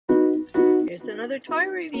Here's another toy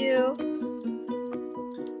review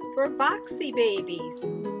for Boxy Babies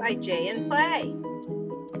by Jay and Play.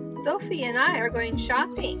 Sofia and I are going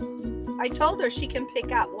shopping. I told her she can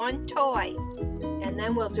pick out one toy and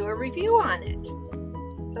then we'll do a review on it.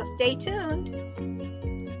 So stay tuned.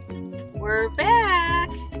 We're back.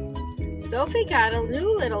 Sophie got a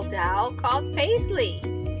new little doll called Paisley.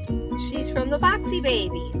 She's from the Boxy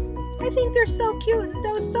Babies. I think they're so cute,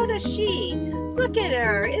 though so does she. Look at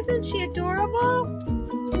her. Isn't she adorable?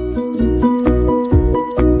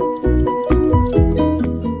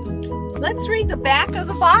 Let's read the back of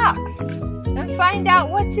the box and find out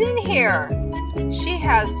what's in here. She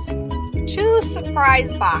has 2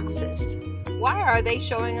 surprise boxes. Why are they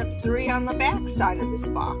showing us 3 on the back side of this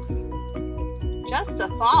box? Just a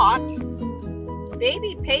thought.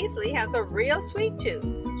 Baby Paisley has a real sweet tooth.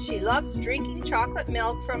 She loves drinking chocolate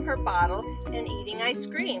milk from her bottle and eating ice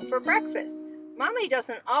cream for breakfast. Mommy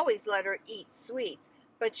doesn't always let her eat sweets,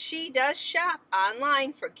 but she does shop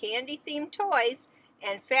online for candy-themed toys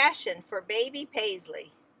and fashion for baby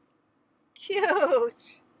Paisley.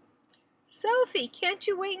 Cute! Sophie, can't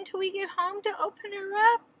you wait until we get home to open her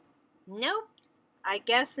up? Nope, I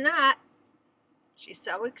guess not. She's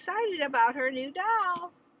so excited about her new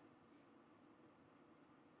doll.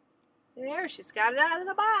 There, she's got it out of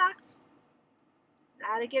the box.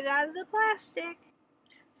 Now to get it out of the plastic.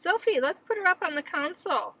 Sophie, let's put her up on the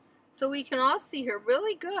console so we can all see her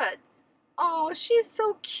really good. Oh, she's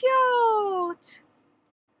so cute.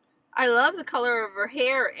 I love the color of her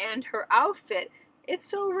hair and her outfit. It's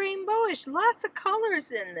so rainbowish. Lots of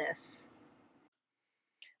colors in this.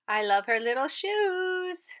 I love her little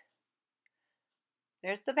shoes.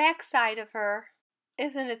 There's the back side of her.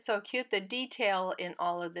 Isn't it so cute? The detail in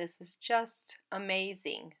all of this is just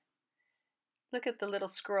amazing. Look at the little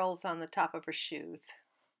scrolls on the top of her shoes.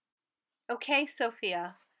 Okay,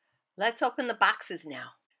 Sophia, let's open the boxes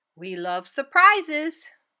now. We love surprises.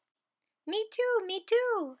 Me too, me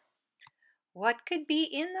too. What could be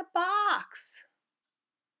in the box?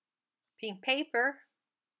 Pink paper.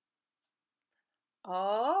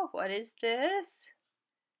 Oh, what is this?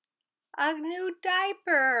 A new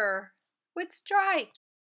diaper with stripes.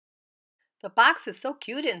 The box is so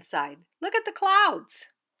cute inside. Look at the clouds.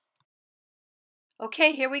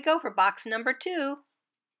 Okay, here we go for box number 2.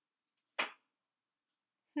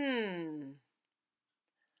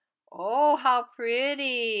 Oh, how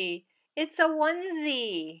pretty. It's a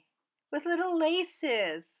onesie with little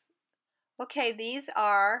laces. Okay, these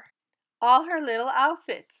are all her little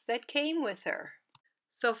outfits that came with her.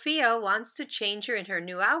 Sophia wants to change her in her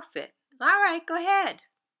new outfit. All right, go ahead.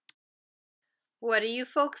 What do you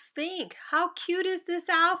folks think? How cute is this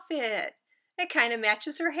outfit? It kind of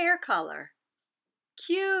matches her hair color.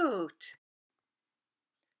 Cute.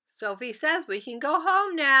 Sophie says we can go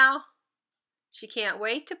home now. She can't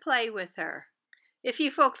wait to play with her. If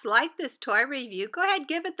you folks like this toy review, go ahead,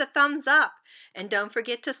 give it the thumbs up. And don't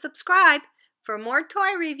forget to subscribe for more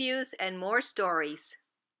toy reviews and more stories.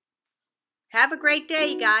 Have a great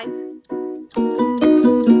day, guys.